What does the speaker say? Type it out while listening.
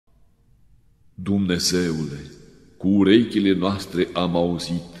Dumnezeule, cu urechile noastre am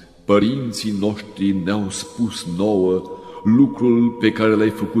auzit, părinții noștri ne-au spus nouă lucrul pe care l-ai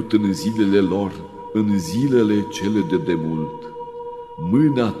făcut în zilele lor, în zilele cele de demult.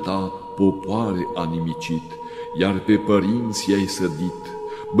 Mâna ta popoare a nimicit, iar pe părinți i-ai sădit,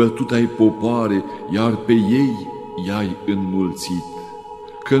 bătut ai popoare, iar pe ei i-ai înmulțit.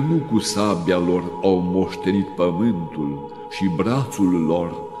 Că nu cu sabia lor au moștenit pământul și brațul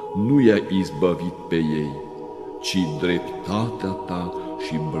lor nu i-a izbăvit pe ei, ci dreptatea ta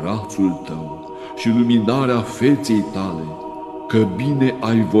și brațul tău și luminarea feței tale, că bine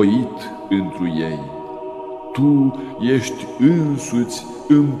ai voit întru ei. Tu ești însuți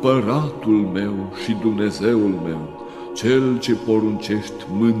împăratul meu și Dumnezeul meu, cel ce poruncești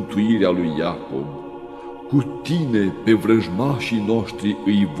mântuirea lui Iacob. Cu tine pe vrăjmașii noștri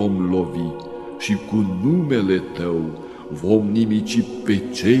îi vom lovi și cu numele tău vom nimici pe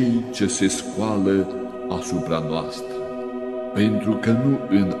cei ce se scoală asupra noastră. Pentru că nu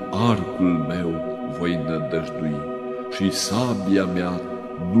în arcul meu voi nădăjdui și sabia mea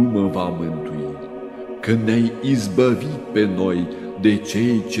nu mă va mântui, că ne-ai izbăvit pe noi de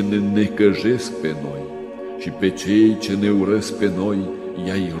cei ce ne necăjesc pe noi și pe cei ce ne urăsc pe noi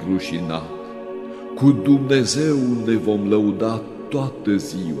i-ai rușinat. Cu Dumnezeu ne vom lăuda toată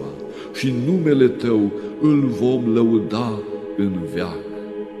ziua și numele Tău îl vom lăuda în veac.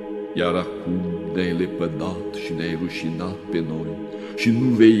 Iar acum ne-ai lepădat și ne-ai rușinat pe noi și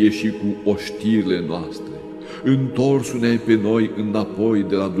nu vei ieși cu oștirile noastre. Întorsu-ne pe noi înapoi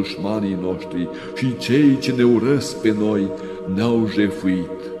de la dușmanii noștri și cei ce ne urăsc pe noi ne-au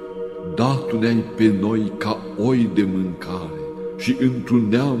jefuit. Dat-ne-ai pe noi ca oi de mâncare și într-un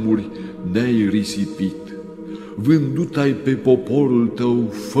neamuri ne-ai risipit. Vândut ai pe poporul tău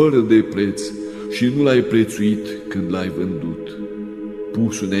fără de preț și nu l-ai prețuit când l-ai vândut.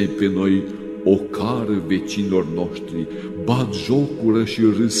 Pusu-ne-ai pe noi o cară vecinilor noștri, batjocură și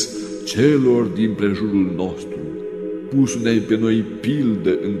râs celor din prejurul nostru. Pusu-ne-ai pe noi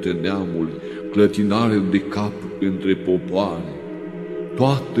pildă între neamuri, clătinare de cap între popoare.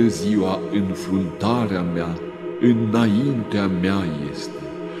 Toată ziua înfruntarea mea înaintea mea este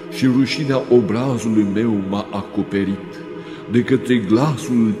și rușinea obrazului meu m-a acoperit de către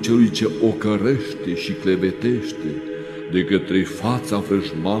glasul celui ce ocărăște și clevetește, de către fața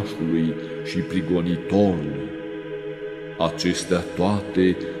vrăjmașului și prigonitorului. Acestea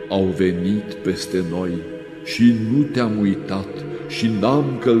toate au venit peste noi și nu te-am uitat și n-am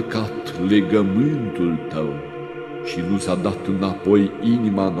călcat legământul tău și nu s-a dat înapoi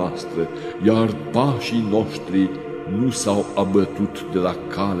inima noastră, iar pașii noștri nu s-au abătut de la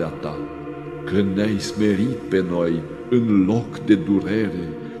calea ta, că ne-ai smerit pe noi în loc de durere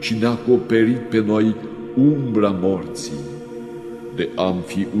și ne-a acoperit pe noi umbra morții. De am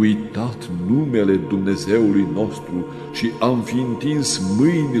fi uitat numele Dumnezeului nostru și am fi întins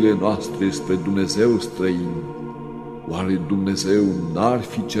mâinile noastre spre Dumnezeu străin, oare Dumnezeu n-ar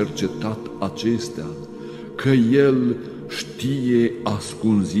fi cercetat acestea, că El știe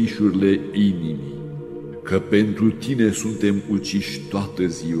ascunzișurile inimii? Că pentru tine suntem uciși toată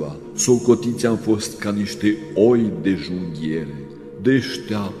ziua, socotiți am fost ca niște oi de junghiere.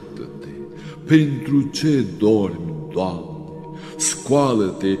 Deșteaptă-te! Pentru ce dormi, Doamne?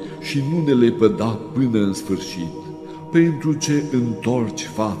 Scoală-te și nu ne lepăda până în sfârșit. Pentru ce întorci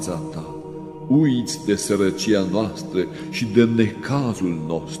fața ta? Uiți de sărăcia noastră și de necazul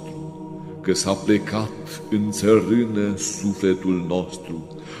nostru, că s-a plecat în țărână sufletul nostru,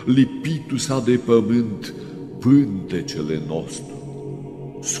 lipitu s-a de pământ pântecele nostru.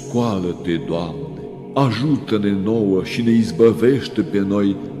 Scoală-te, Doamne, ajută-ne nouă și ne izbăvește pe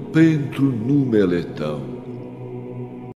noi pentru numele Tău.